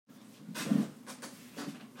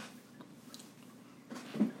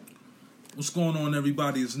What's going on,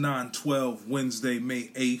 everybody? It's 9/12, Wednesday, May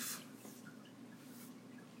 8th.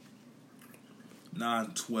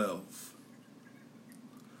 9/12,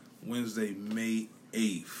 Wednesday, May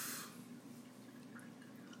 8th.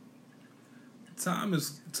 Time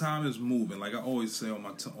is moving. Like I always say on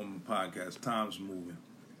my podcast, time's moving.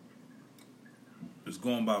 It's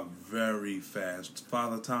going by very fast.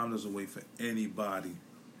 Father Time doesn't wait for anybody.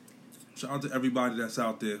 Shout out to everybody that's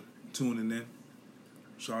out there tuning in.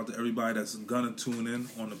 Shout out to everybody that's gonna tune in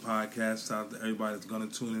on the podcast. Shout out to everybody that's gonna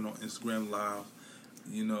tune in on Instagram Live.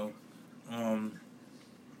 You know,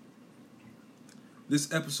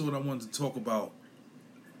 this episode I wanted to talk about,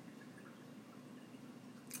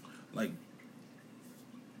 like,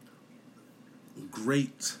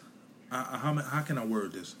 great. How can I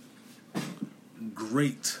word this?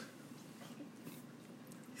 Great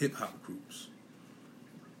hip hop groups.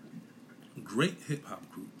 Great hip hop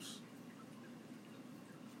groups.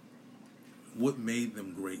 What made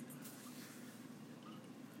them great?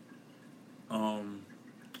 And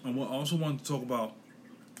what I also wanted to talk about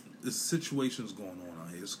the situations going on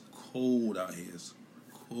out here. It's cold out here. It's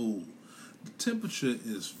cold. The temperature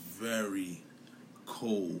is very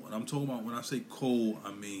cold. And I'm talking about, when I say cold,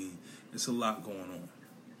 I mean it's a lot going on.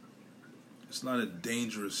 It's a lot of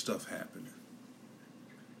dangerous stuff happening.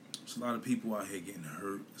 There's a lot of people out here getting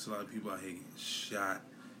hurt. There's a lot of people out here getting shot,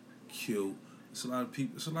 killed. There's a lot of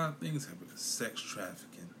people. There's a lot of things happening. Sex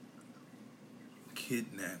trafficking,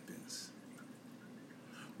 kidnappings.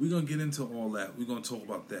 We're gonna get into all that. We're gonna talk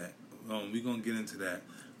about that. We're gonna get into that.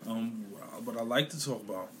 What I like to talk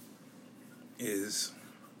about is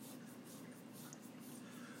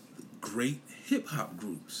the great hip hop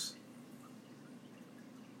groups.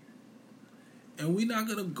 And we're not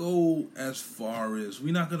going to go as far as,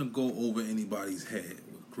 we're not going to go over anybody's head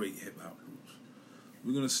with great hip-hop groups.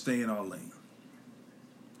 We're going to stay in our lane.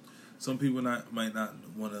 Some people might not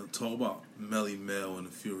want to talk about Melly Mel and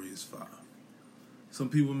the Furious Five. Some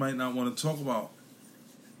people might not want to talk about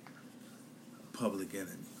Public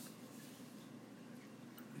Enemy,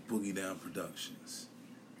 Boogie Down Productions,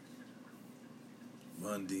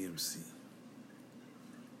 Run DMC,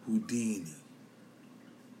 Houdini,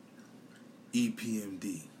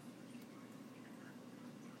 EPMD,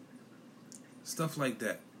 stuff like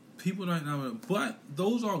that. People don't know, but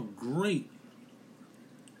those are great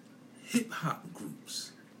hip hop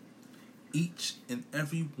groups. Each and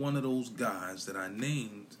every one of those guys that I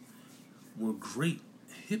named were great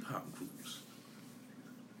hip hop groups.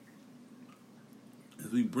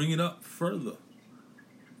 As we bring it up further,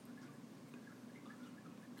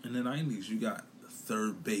 in the 90s, you got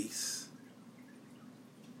Third Base,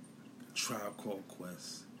 Tribe Called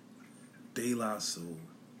Quest, De La Soul,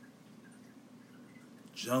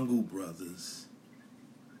 Jungle Brothers.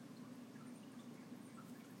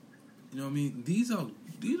 You know what I mean? These are,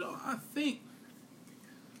 I think,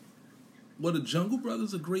 were the Jungle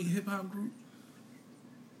Brothers a great hip hop group?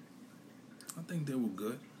 I think they were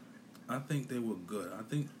good. I think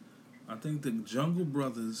the Jungle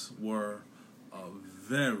Brothers were a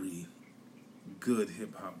very good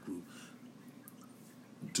hip hop group.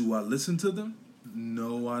 Do I listen to them?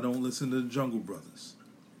 No, I don't listen to the Jungle Brothers.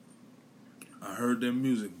 I heard their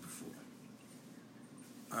music before.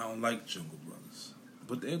 I don't like Jungle Brothers.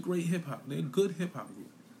 But they're great hip-hop. They're a good hip-hop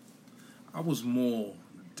group. I was more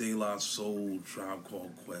De La Soul, Tribe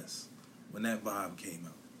Called Quest when that vibe came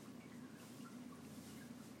out.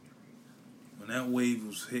 When that wave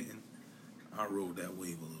was hitting, I rode that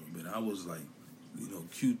wave a little bit. I was like,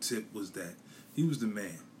 Q-Tip was that. He was the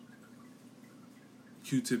man.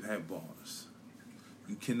 Q-Tip had bars.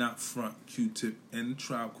 You cannot front Q-Tip and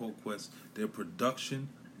Tribe Called Quest. Their production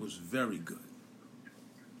was very good.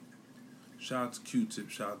 Shout out to Q-Tip.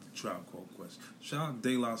 Shout out to Tribe Called Quest. Shout out to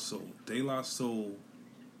De La Soul. De La Soul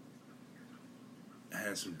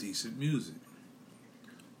had some decent music.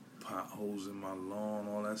 Potholes in My Lawn,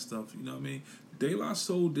 all that stuff. You know what I mean? De La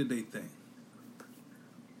Soul did their thing.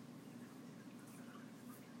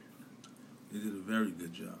 They did a very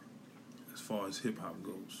good job as far as hip-hop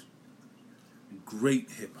goes. Great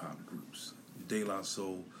hip-hop groups. De La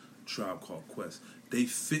Soul, Tribe Called Quest. They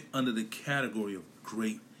fit under the category of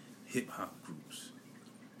great hip-hop groups.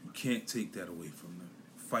 You can't take that away from them.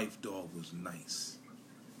 Phife Dawg was nice.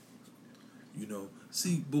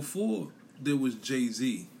 See, before there was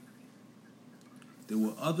Jay-Z, there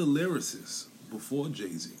were other lyricists before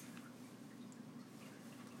Jay-Z.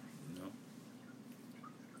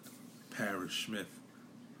 Parrish Smith,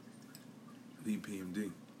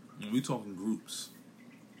 EPMD. And we talking groups.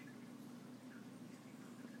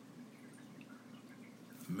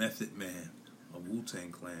 Method Man of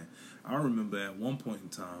Wu-Tang Clan. I remember at one point in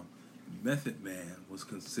time, Method Man was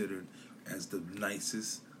considered as the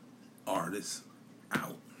nicest artist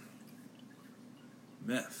out.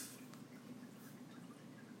 Meth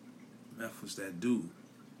was that dude.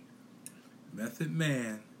 Method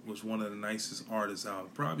Man was one of the nicest artists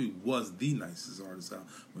out. Probably was the nicest artist out.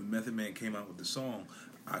 When Method Man came out with the song,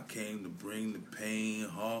 I came to bring the pain,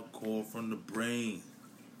 hardcore from the brain.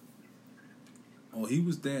 Oh, he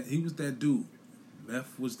was that dude.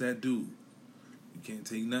 Meth was that dude. You can't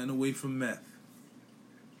take nothing away from Meth.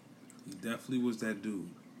 He definitely was that dude.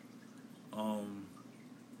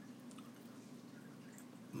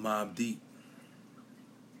 Mobb Deep.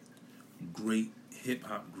 Great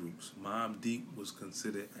hip-hop groups. Mobb Deep was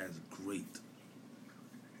considered as great.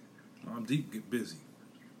 Mobb Deep get busy.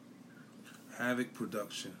 Havoc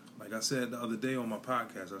production. Like I said the other day on my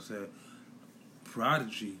podcast, I said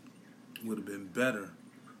Prodigy would have been better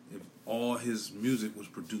if all his music was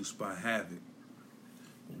produced by Havoc.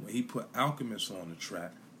 But when he put Alchemist on the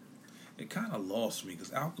track, it kind of lost me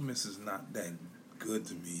because Alchemist is not that good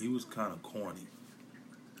to me. He was kind of corny.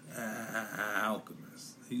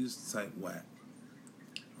 Alchemist. He's type whack.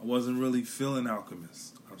 I wasn't really feeling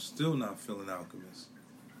Alchemist. I'm still not feeling Alchemist.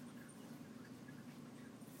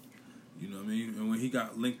 You know what I mean? And when he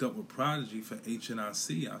got linked up with Prodigy for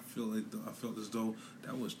HNIC, I felt as though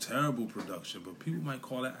that was terrible production. But people might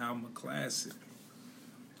call that album a classic.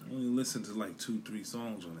 I only listened to like 2-3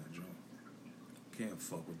 songs on that joint. Can't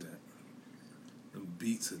fuck with that. The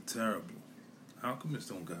beats are terrible. Alchemist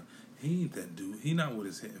don't got. He ain't that dude. He not what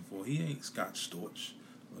it's hitting for. He ain't Scott Storch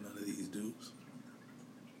or none of these dudes.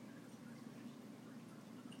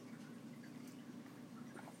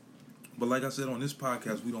 But like I said on this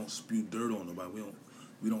podcast, we don't spew dirt on nobody.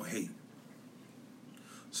 We don't hate.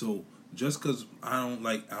 So just because I don't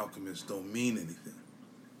like Alchemist don't mean anything.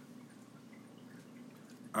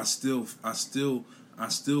 I still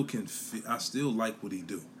like what he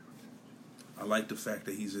do. I like the fact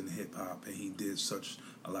that he's in hip hop and he did such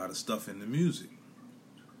a lot of stuff in the music.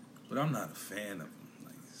 But I'm not a fan of him.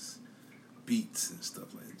 Like his beats and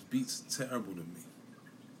stuff like that. Beats are terrible to me.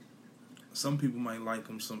 Some people might like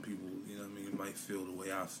him, some people, you know what I mean, might feel the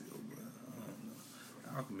way I feel, but I don't know.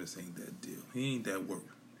 Alchemist ain't that deal. He ain't that work.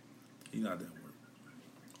 He not that work.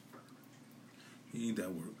 He ain't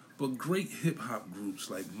that work. But great hip hop groups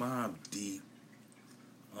like Mobb Deep,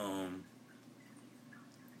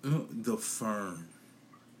 The Firm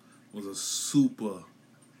was a super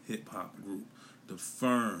hip hop group. The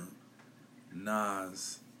Firm,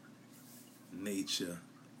 Nas, Nature,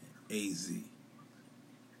 and AZ.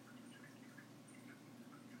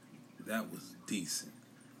 That was decent.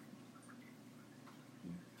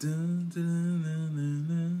 Dun, dun, dun, dun,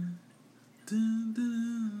 dun, dun,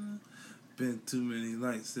 dun. Been too many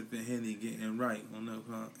nights sipping Henny, getting right on the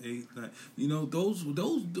 8th night. You know, those were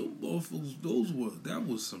that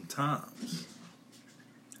was some times.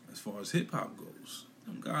 As far as hip hop goes,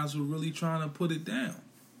 them guys were really trying to put it down.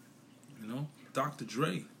 You know, Dr.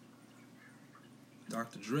 Dre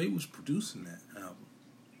was producing that album.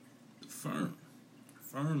 The Firm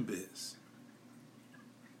Biz.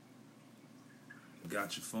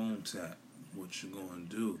 Got your phone tapped. What you gonna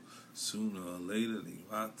do? Sooner or later, they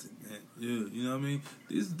about to get you. You know what I mean?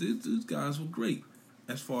 These guys were great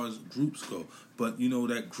as far as groups go. But, you know,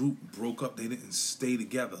 that group broke up. They didn't stay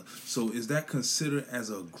together. So is that considered as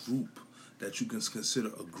a group that you can consider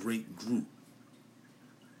a great group?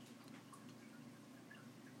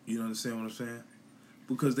 You understand what I'm saying?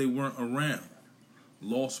 Because they weren't around.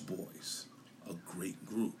 Lost Boys, a great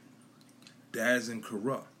group. Daz and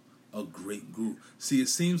Corrupt, a great group. See, it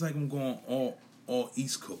seems like I'm going all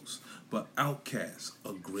East Coast, but Outkast,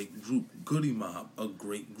 a great group. Goody Mob, a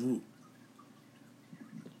great group.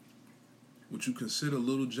 Would you consider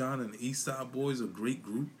Lil Jon and the East Side Boys a great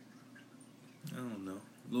group? I don't know.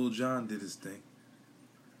 Lil Jon did his thing.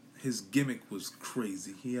 His gimmick was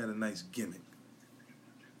crazy. He had a nice gimmick.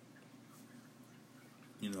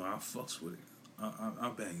 You know, I fucks with it. I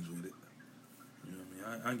bangs with it. You know what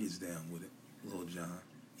I mean? I gets down with it. Lil Jon,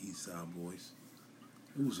 East Side Boys.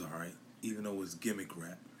 It was alright, even though it was gimmick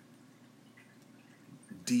rap.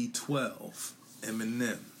 D12,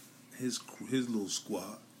 Eminem, his little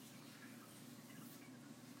squad.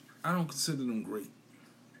 I don't consider them great.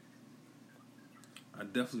 I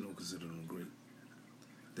definitely don't consider them great.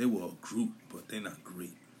 They were a group, but they're not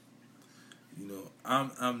great. You know,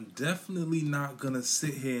 I'm definitely not gonna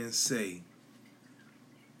sit here and say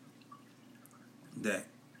that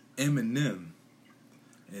Eminem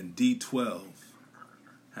and D12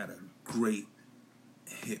 had a great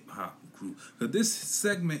hip hop group. Because this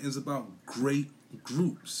segment is about great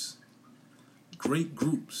groups. Great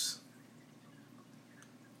groups.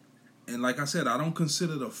 And like I said, I don't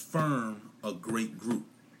consider The Firm a great group.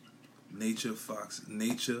 Nature,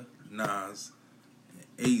 Nas, and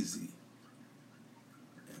AZ,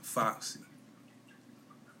 and Foxy.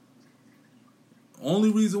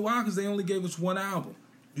 Only reason why, because they only gave us one album.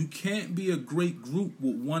 You can't be a great group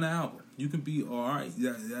with one album. You can be alright,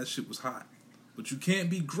 that shit was hot. But you can't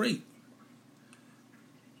be great.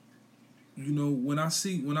 You know, when I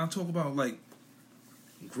talk about like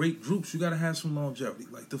great groups, you gotta have some longevity.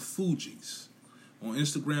 Like the Fugees. On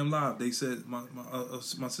Instagram Live, they said, my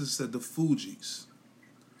sister said the Fugees.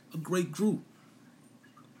 A great group.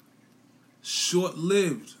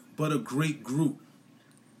 Short-lived, but a great group.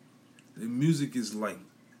 Their music is like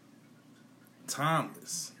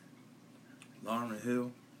timeless. Lauryn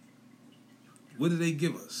Hill. What did they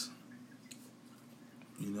give us?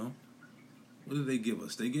 You know? What did they give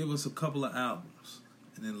us? They gave us a couple of albums.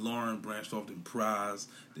 And then Lauren branched off to Prize.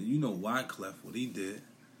 Then you know Wyclef, what he did.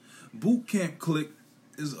 Boot Camp Click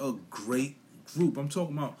is a great group. I'm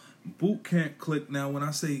talking about Boot Camp Click. Now, when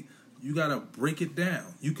I say you got to break it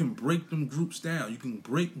down, you can break them groups down. You can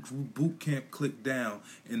break Boot Camp Click down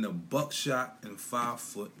in the Buckshot and 5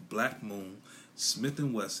 Foot, Black Moon, Smith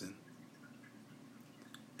 & Wesson,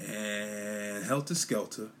 and Helter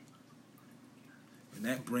Skelter. And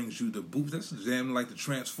that brings you to Boot. That's damn like the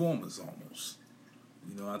Transformers almost.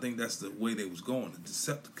 You know, I think that's the way they was going, the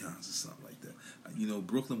Decepticons or something like that. You know,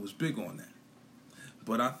 Brooklyn was big on that.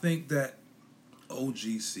 But I think that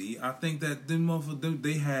OGC, I think that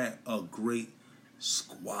they had a great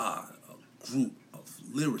squad, a group of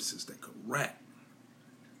lyricists that could rap.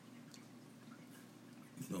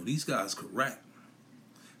 You know, these guys could rap.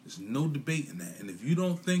 There's no debate in that. And if you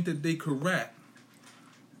don't think that they could rap,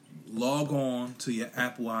 log on to your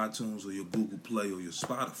Apple iTunes or your Google Play or your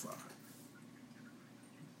Spotify.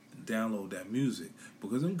 Download that music,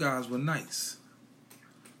 because them guys were nice.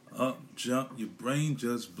 Up, jump, your brain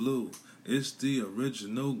just blew. It's the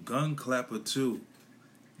original Gun Clapper too.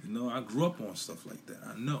 You know, I grew up on stuff like that.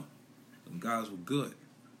 I know. Them guys were good.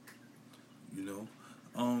 You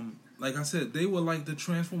know? Like I said, they were like the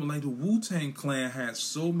Transformers. Like the Wu-Tang Clan had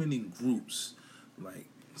so many groups. Like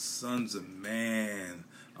Sons of Man.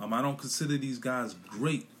 I don't consider these guys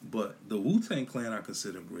great, but the Wu-Tang Clan I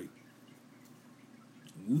consider great.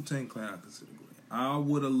 Wu-Tang Clan I consider great. I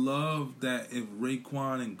would have loved that if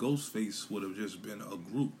Raekwon and Ghostface would have just been a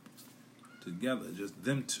group together, just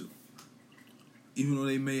them two. Even though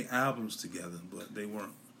they made albums together, but they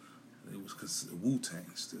weren't. It was considered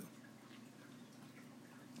Wu-Tang still.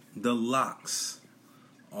 The Lox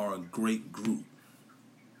are a great group.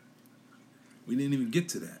 We didn't even get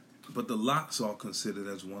to that, but the Lox are considered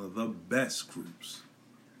as one of the best groups,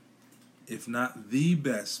 if not the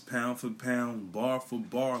best, pound for pound, bar for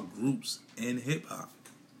bar groups in hip hop.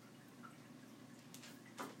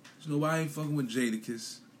 There's nobody fucking with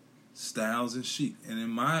Jadakiss, Styles, and Sheek. And in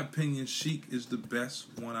my opinion, Sheek is the best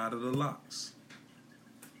one out of the Lox.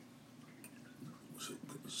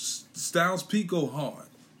 Styles P go hard,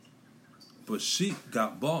 but Sheek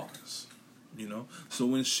got bars, you know. So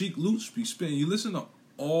when Sheek Louch be spinning, you listen to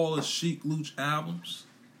all of Sheek Louch albums,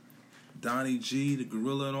 Donnie G, the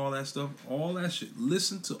Gorilla, and all that stuff, all that shit.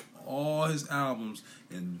 Listen to all his albums,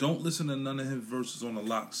 and don't listen to none of his verses on the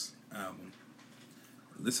Lox album.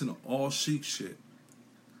 Listen to all Sheek shit,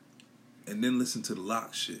 and then listen to the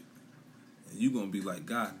Lox shit, and you're gonna be like,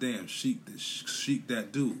 God damn, Sheek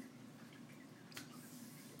that dude.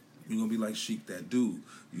 You're gonna be like Sheek that dude.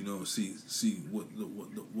 You know, see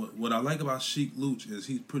what I like about Sheek Louch is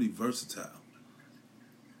he's pretty versatile.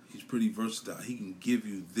 He's pretty versatile. He can give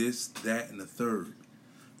you this, that, and the third.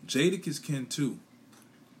 Jadakiss can too.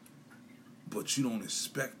 But you don't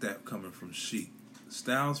expect that coming from Sheek.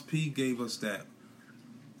 Styles P gave us that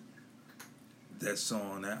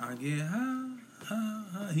song that I get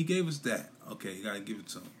high. He gave us that. Okay, you gotta give it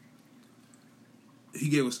to him. He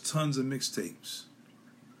gave us tons of mixtapes.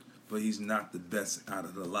 But he's not the best out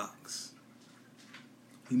of the Lox.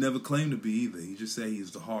 He never claimed to be either. He just said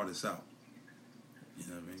he's the hardest out. You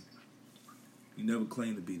know what I mean? He never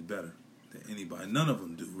claimed to be better than anybody. None of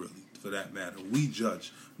them do, really, for that matter. We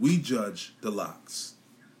judge the Lox.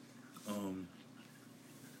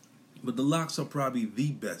 But the Lox are probably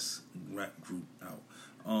the best rap group out.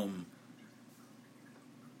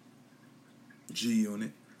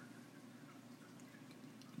 G-Unit.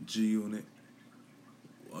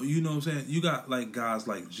 You know what I'm saying? You got like guys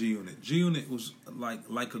like G-Unit. G-Unit was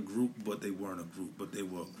like a group, but they weren't a group, but they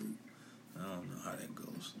were a group. I don't know how that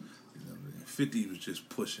goes. You know what I mean? 50 was just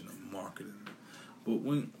pushing them, marketing them. But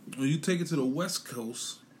when you take it to the West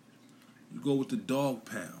Coast, you go with the Dog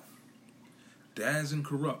Pound. Daz and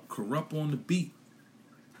Corrupt on the beat.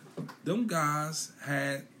 them guys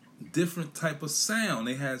had different type of sound.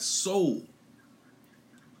 They had soul.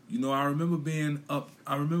 You know, I remember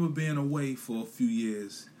being away for a few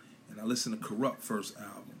years, and I listened to Corrupt first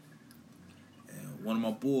album. And one of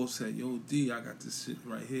my boys said, "Yo, D, I got this shit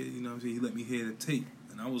right here." You know what I'm saying? He let me hear the tape,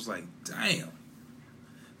 and I was like, "Damn."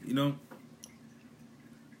 You know,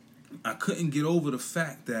 I couldn't get over the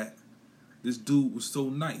fact that this dude was so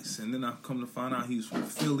nice, and then I come to find out he was from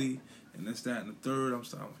Philly, and this, that, and the third. I'm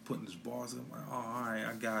starting putting his bars in. I'm like, oh, all right,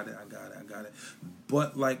 I got it.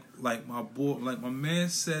 But like my man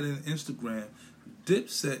said in Instagram,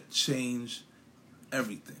 Dipset changed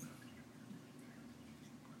everything,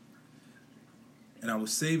 and I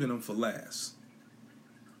was saving them for last.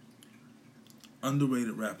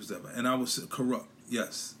 Underrated rappers ever, and I was Corrupt.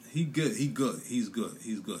 Yes, he's good. He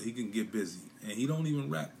can get busy, and he don't even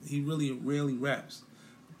rap. He really rarely raps.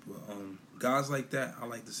 But guys like that, I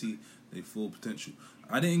like to see their full potential.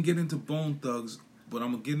 I didn't get into Bone Thugs, but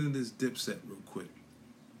I'm gonna get into this Dipset real quick.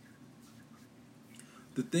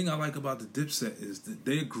 The thing I like about the Dipset is that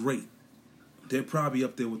they're great. They're probably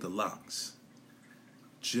up there with the Lox,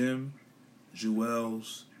 Jim,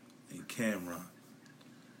 Jewels, and Cameron.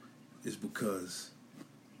 Is because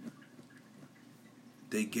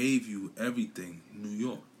they gave you everything New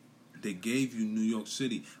York. They gave you New York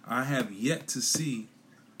City. I have yet to see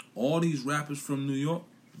all these rappers from New York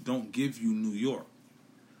don't give you New York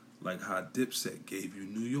like how Dipset gave you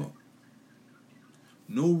New York.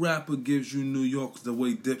 No rapper gives you New York the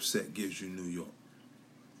way Dipset gives you New York.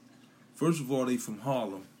 First of all, they from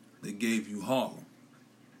Harlem. They gave you Harlem.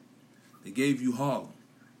 They gave you Harlem.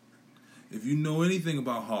 If you know anything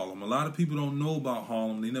about Harlem, a lot of people don't know about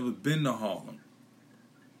Harlem. They never been to Harlem.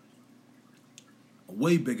 A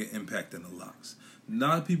way bigger impact than the Lox. A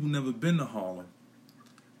lot of people never been to Harlem.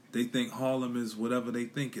 They think Harlem is whatever they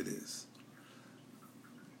think it is.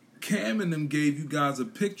 Cam and them gave you guys a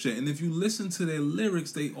picture, and if you listen to their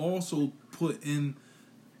lyrics, they also put in.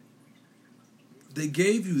 They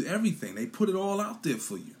gave you everything. They put it all out there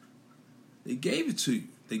for you. They gave it to you.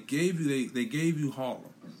 They gave you Harlem.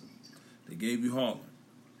 They gave you Harlem.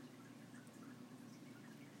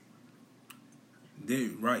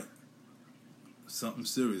 Right. Something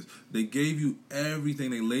serious. They gave you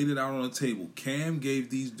everything. They laid it out on the table. Cam gave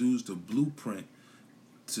these dudes the blueprint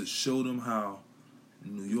to show them how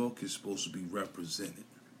New York is supposed to be represented.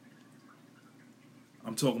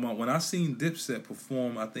 I'm talking about when I seen Dipset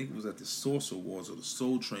perform, I think it was at the Source Awards or the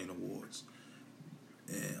Soul Train Awards.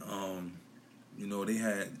 And, you know, they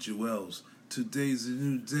had Jewels. Today's a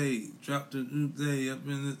new day. Dropped a new day up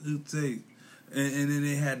in the new day. And then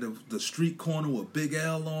they had the street corner with Big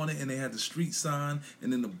L on it, and they had the street sign,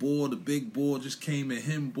 and then the big boy just came and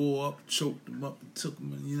him bore up, choked him up, and took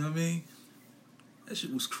him, you know what I mean? That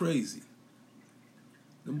shit was crazy.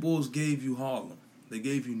 Them boys gave you Harlem. They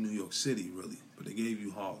gave you New York City, really, but they gave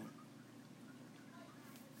you Harlem.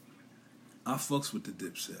 I fucks with the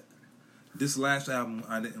Dipset. This last album,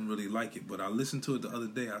 I didn't really like it, but I listened to it the other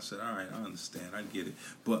day. I said, all right, I understand, I get it.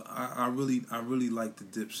 But I really like the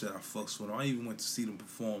Dipset. I fucks with them. I even went to see them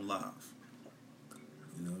perform live.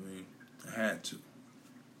 You know what I mean? I had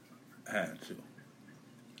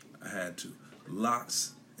to.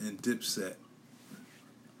 Lox and Dipset,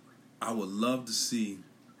 I would love to see,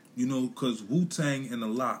 you know, because Wu-Tang and the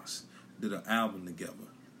Lox did an album together.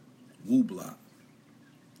 Wu Block.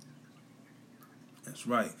 That's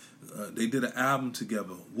right. They did an album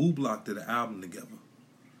together. Wu Block did an album together.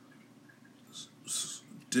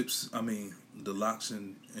 The Lox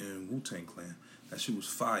and Wu-Tang Clan. That shit was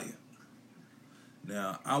fire.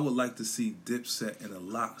 Now, I would like to see Dipset and the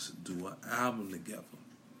Lox do an album together.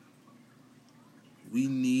 We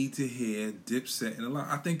need to hear Dipset and the Lox.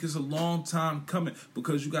 I think it's a long time coming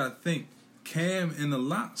because you got to think, Cam and the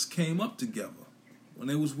Lox came up together when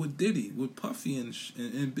they was with Diddy, with Puffy and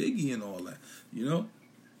Biggie and all that, you know.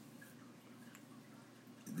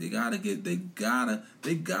 They gotta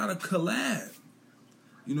collab.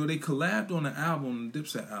 You know, they collabed on the album, the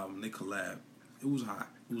Dipset album. They collabed. It was hot.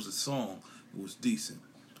 It was a song. It was decent.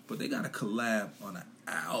 But they gotta collab on an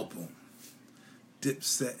album.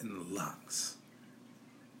 Dipset and the Lox.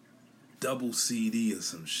 Double CD or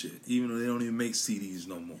some shit. Even though they don't even make CDs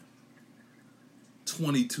no more.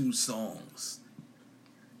 22 songs.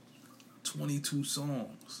 22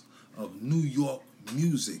 songs of New York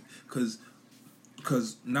music. Because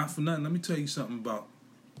not for nothing, let me tell you something about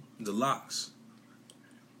the Lox.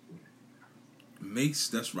 Mace,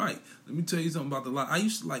 that's right. Let me tell you something about the Lox. I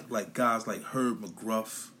used to like guys like Herb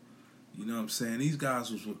McGruff. You know what I'm saying? These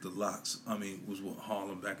guys was with the Lox. Was with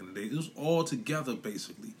Harlem back in the day. It was all together,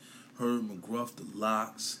 basically. Herb McGruff, the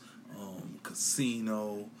Lox,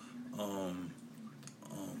 Casino,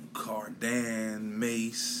 Cardan,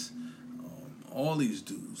 Mace, all these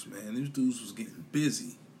dudes, man. These dudes was getting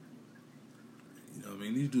busy. You know what I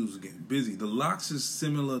mean? These dudes was getting busy. The Lox is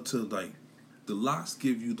similar to, like, the Lox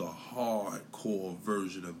give you the hardcore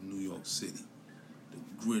version of New York City. The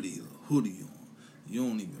gritty, the hoodie on. You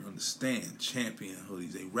don't even understand Champion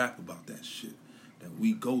hoodies. They rap about that shit that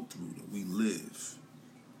we go through, that we live.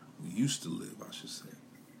 We used to live, I should say.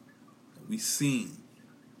 That we seen.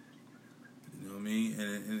 You know what I mean?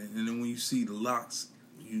 And then when you see the Lox,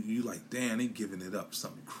 you like, damn, they giving it up,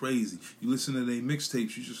 something crazy. You listen to their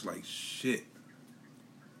mixtapes, you just like, shit.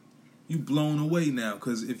 You blown away now,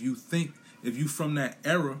 because if you from that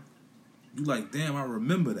era, you like, damn, I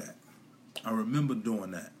remember that. I remember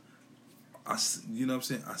doing that. You know what I'm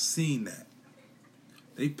saying? I seen that.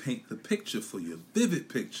 They paint the picture for you, vivid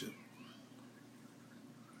picture.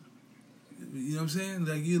 You know what I'm saying?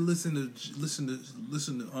 Like, you listen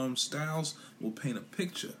to Styles will paint a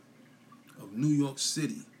picture of New York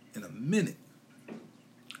City in a minute,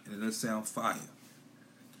 and it'll sound fire.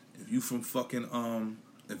 If you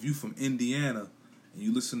from Indiana and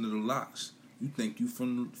you listen to the Lox, you think you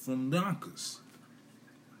from Yonkers.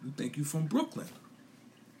 You think you from Brooklyn.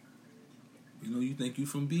 You know, you think you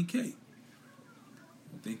from BK.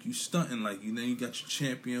 You think you stunting, like, you know, you got your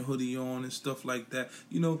Champion hoodie on and stuff like that.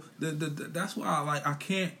 You know, that's why I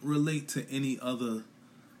can't relate to any other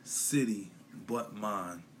city but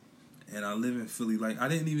mine. And I live in Philly. Like, I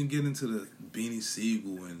didn't even get into the Beanie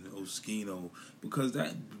Siegel and Oskino because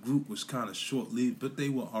that group was kind of short-lived, but they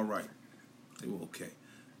were all right. They were okay.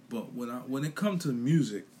 But when it comes to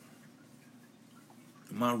music,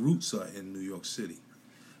 my roots are in New York City.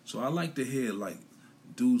 So I like to hear, like,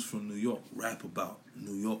 dudes from New York rap about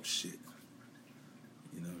New York shit.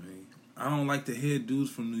 You know what I mean? I don't like to hear dudes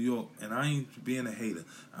from New York, and I ain't being a hater.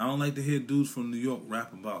 I don't like to hear dudes from New York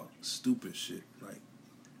rap about stupid shit. Like,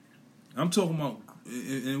 I'm talking about,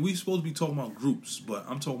 and we supposed to be talking about groups, but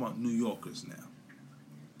I'm talking about New Yorkers now.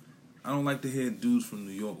 I don't like to hear dudes from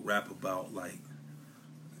New York rap about, like,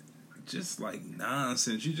 just like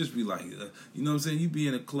nonsense. You just be like, you know what I'm saying? You be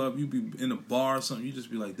in a club, you be in a bar or something, you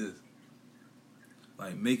just be like this.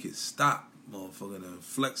 Like, make it stop, motherfucker. The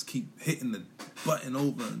flex keep hitting the button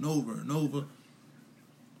over and over and over.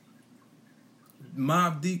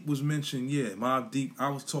 Mobb Deep was mentioned, yeah. Mobb Deep. I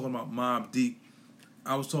was talking about Mobb Deep.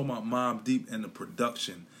 I was talking about Mobb Deep and the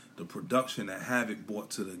production that Havoc brought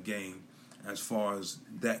to the game as far as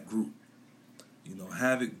that group. You know,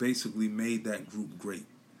 Havoc basically made that group great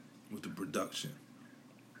with the production.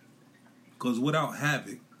 Because without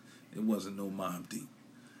Havoc, it wasn't no Mobb Deep.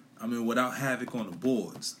 I mean, without Havoc on the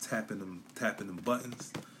boards, tapping them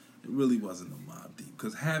buttons, it really wasn't no Mobb Deep.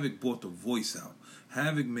 Because Havoc brought the voice out.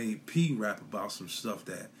 Havoc made P rap about some stuff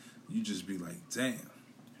that you just be like, damn.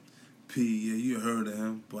 P, yeah, you heard of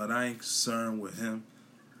him, but I ain't concerned with him.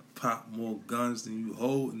 Pop more guns than you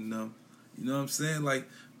holding them. You know what I'm saying? Like,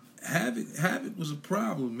 Havoc was a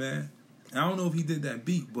problem, man. I don't know if he did that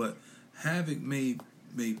beat, but Havoc made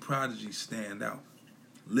Prodigy stand out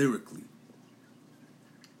lyrically.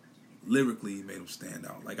 Lyrically, he made him stand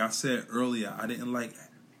out. Like I said earlier, I didn't like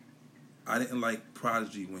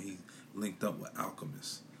Prodigy when he linked up with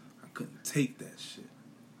Alchemist. I couldn't take that shit.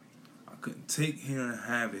 I couldn't take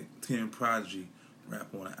hearing Prodigy rap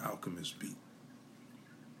on an Alchemist beat.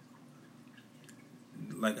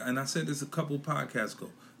 Like, and I said this a couple podcasts ago.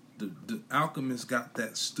 The Alchemist got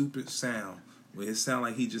that stupid sound where it sounded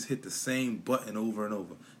like he just hit the same button over and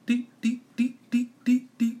over. Deep, deep, deep, deep,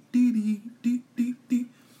 deep, deep, deep, deep, deep,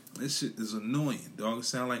 deep. This shit is annoying, dog. It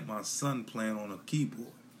sound like my son playing on a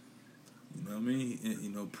keyboard. You know what I mean? And, you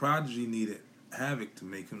know, Prodigy needed Havoc to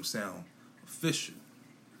make him sound official.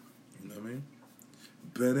 You know what I mean?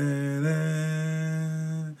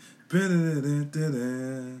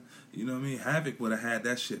 You know what I mean? Havoc would have had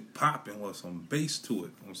that shit popping with some bass to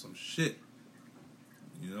it, on some shit.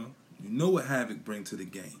 You know what Havoc bring to the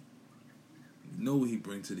game. You know what he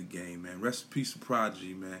bring to the game, man. Rest in peace to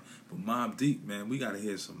Prodigy, man. But Mobb Deep, man, we gotta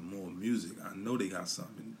hear some more music. I know they got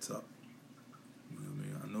something in the tuck. You know what I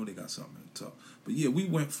mean? I know they got something in the tuck. But yeah, we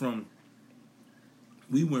went from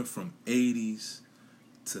 80s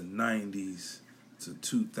to 90s to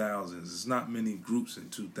 2000s. There's not many groups in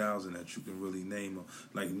 2000 that you can really name.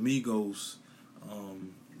 Like Migos,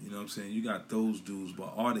 you know what I'm saying? You got those dudes,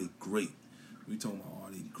 but are they great? We talking about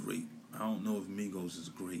are they great? I don't know if Migos is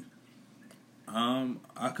great.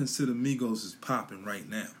 I consider Migos is popping right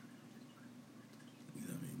now. You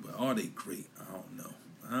know what I mean? But are they great? I don't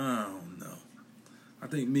know. I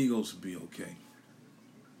think Migos will be okay.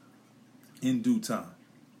 In due time.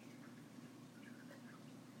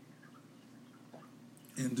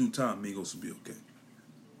 In due time, Migos will be okay.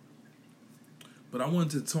 But I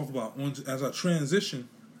wanted to talk about, as I transition,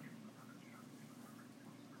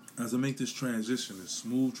 as I make this transition, this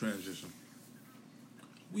smooth transition,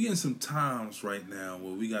 we in some times right now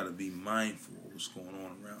where we got to be mindful of what's going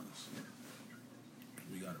on around us.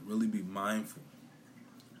 We got to really be mindful.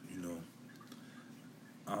 You know,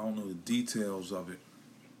 I don't know the details of it,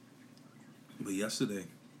 but yesterday,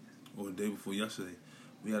 or the day before yesterday,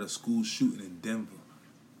 we had a school shooting in Denver,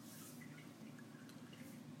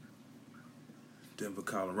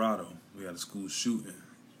 Colorado. We had a school shooting.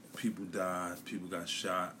 People died. People got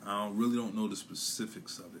shot. I really don't know the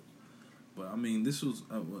specifics of it. But, I mean, this was,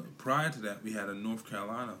 prior to that, we had a North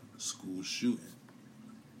Carolina school shooting.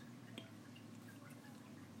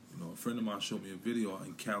 You know, a friend of mine showed me a video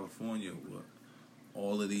in California where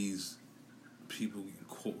all of these people getting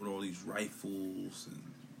caught with all these rifles and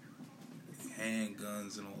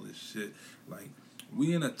handguns and all this shit. Like,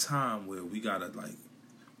 we in a time where we gotta, like,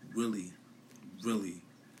 really, really,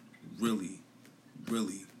 really,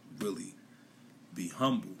 really, really be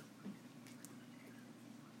humble.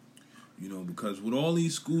 You know, because with all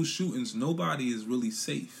these school shootings, nobody is really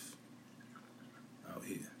safe out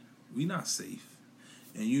here. We not safe.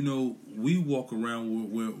 And, you know, we walk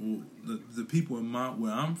around where the people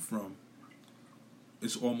where I'm from,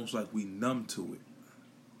 it's almost like we numb to it.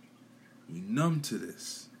 We numb to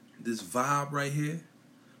this. This vibe right here,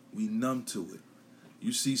 we numb to it.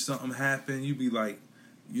 You see something happen, you be like,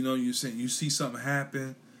 you know, you see something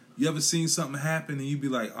happen. You ever seen something happen and you be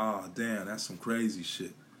like, oh, damn, that's some crazy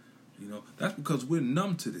shit. You know, that's because we're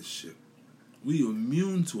numb to this shit. We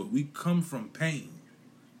immune to it. We come from pain.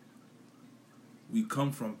 We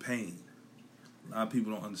come from pain. A lot of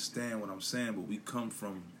people don't understand what I'm saying, but we come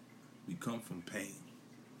from pain.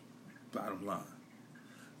 Bottom line.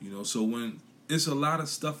 You know, so when it's a lot of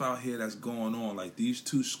stuff out here that's going on, like these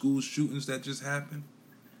 2 school shootings that just happened,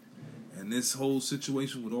 and this whole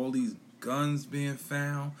situation with all these guns being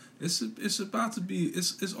found, it's about to be,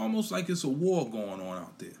 it's almost like it's a war going on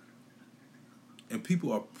out there. And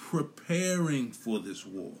people are preparing for this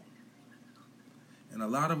war. And a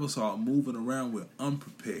lot of us are moving around, we're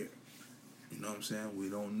unprepared. You know what I'm saying? We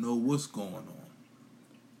don't know what's going on.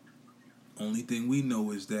 Only thing we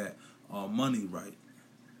know is that our money right.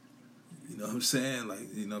 You know what I'm saying?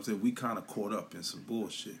 Like, you know what I'm saying? We kind of caught up in some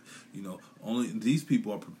bullshit. You know, only these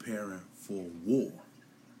people are preparing for war.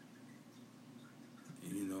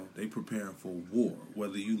 You know, they preparing for war.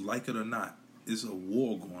 Whether you like it or not, it's a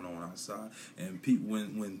war going on outside. And people,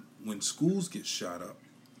 when schools get shot up,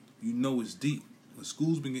 you know it's deep. The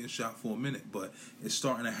school's been getting shot for a minute, but it's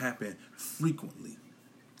starting to happen frequently.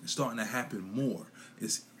 It's starting to happen more.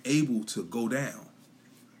 It's able to go down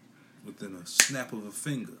within a snap of a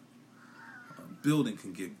finger. A building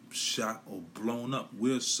can get shot or blown up.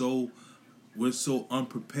 We're so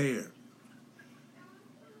unprepared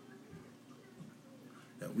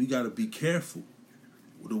that we got to be careful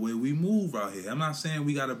with the way we move out here. I'm not saying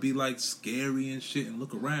we got to be like scary and shit and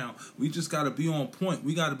look around. We just got to be on point.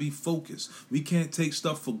 We got to be focused. We can't take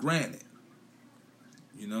stuff for granted.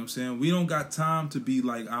 You know what I'm saying? We don't got time to be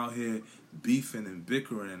like out here beefing and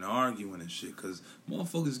bickering and arguing and shit, because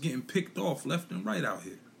motherfuckers getting picked off left and right out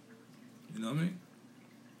here. You know what I mean?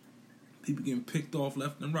 People getting picked off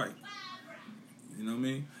left and right. You know what I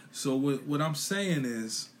mean? So what I'm saying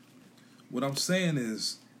is,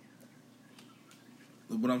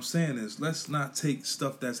 let's not take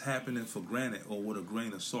stuff that's happening for granted or with a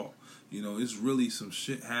grain of salt. You know, it's really some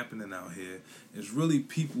shit happening out here. It's really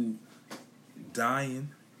people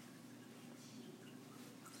dying.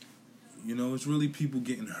 You know, it's really people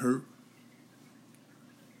getting hurt.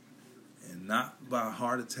 And not by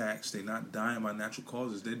heart attacks. They're not dying by natural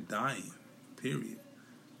causes. They're dying. Period.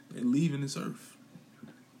 They're leaving this earth.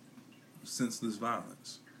 Senseless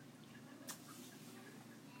violence.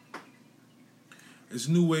 It's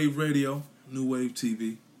New Wave Radio, New Wave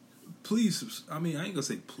TV. Please, I ain't gonna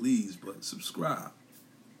say please, but subscribe.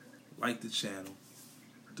 Like the channel.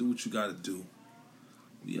 Do what you gotta do.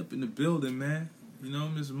 We up in the building, man. You know,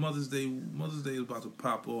 it's Mother's Day. Mother's Day is about to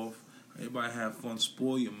pop off. Everybody have fun.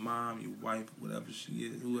 Spoil your mom, your wife, whatever she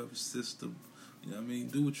is, whoever's sister. You know what I mean?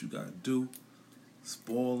 Do what you gotta do.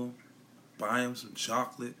 Spoil them. Buy them some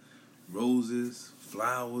chocolate, roses,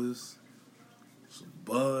 flowers, some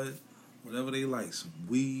bud. Whatever they like, some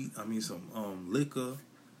weed, some liquor,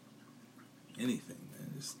 anything,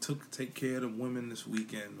 man. Just take care of the women this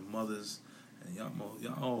weekend, the mothers, and y'all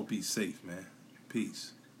all be safe, man.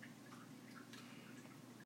 Peace.